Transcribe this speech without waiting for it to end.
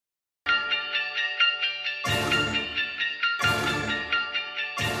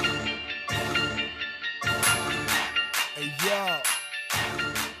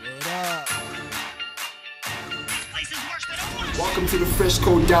welcome to the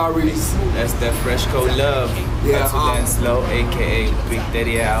FreshCo Diaries. That's the FreshCo love. Yeah, Slow, aka Big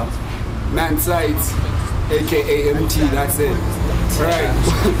Daddy Al. Man Tyte, aka MT, that's it. Right.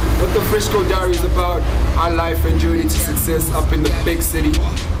 What the FreshCo Diaries is about, our life and journey to success up in the big city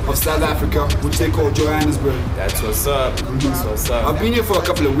of South Africa, which they call Johannesburg. That's what's up. That's what's up. I've been here for a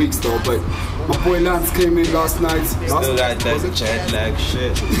couple of weeks though, but my boy Lance came in last night. Still got that jet lag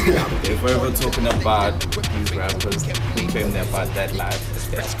shit. If we're ever talking about these rappers who claim they're about that life,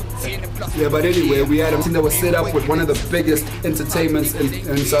 yeah, but anyway, we had a team that was set up with one of the biggest entertainments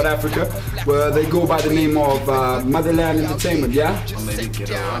in South Africa, where they go by the name of Motherland Entertainment, yeah? or maybe Get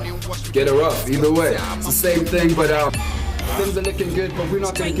Her Off. Get Her Off, either way. It's the same thing, but things are looking good, but we're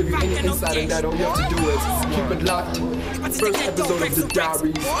not going to give you any insight on that. All you have to do is keep it locked. First episode of the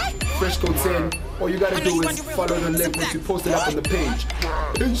Diaries, FreshCo.Tan. All you gotta do is follow the link which we posted up on the page.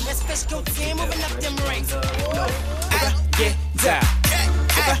 Peace.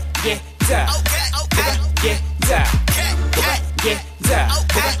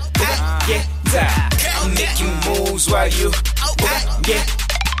 I'm making moves while you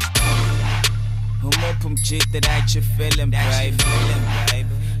that I you feeling, babe.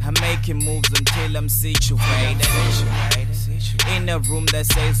 I'm making moves until I'm situated in a room that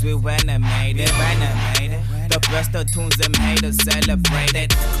says we renovated. The best of tunes and haters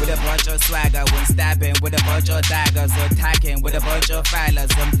celebrated with a bunch of swagger when stabbing, with a bunch of daggers attacking, with a bunch of filers.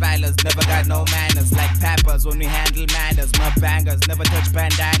 Them filers never got no manners, like peppers when we handle matters. My bangers never touch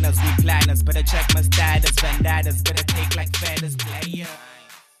bandanas, we planners. Better check my status, vendettas better take like feathers, player.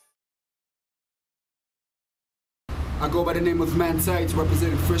 I go by the name of Man Tyte,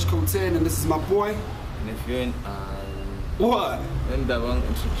 representing FreshCo.Tan, and this is my boy. And if you're in what? And that one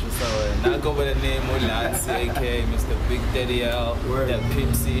introduce now go by the name ulanCey, aka Mr. Big Daddy Al. That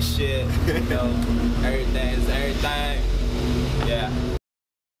Pipsy shit, you know, everything is everything. Yeah.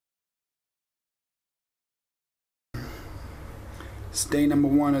 Stay number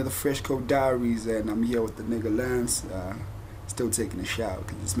one of the FreshCo Diaries, and I'm here with the nigga Lance. Still taking a shower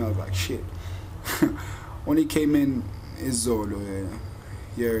because it smells like shit. When he came in Izolo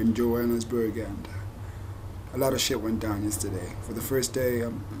here in Johannesburg, and a lot of shit went down yesterday. For the first day,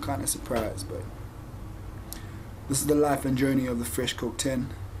 I'm kind of surprised, but this is the life and journey of the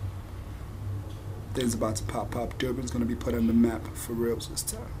FreshCo.Tan. Things about to pop up. Durban's gonna be put on the map for reals this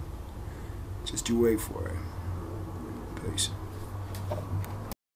time. Just you wait for it. Peace.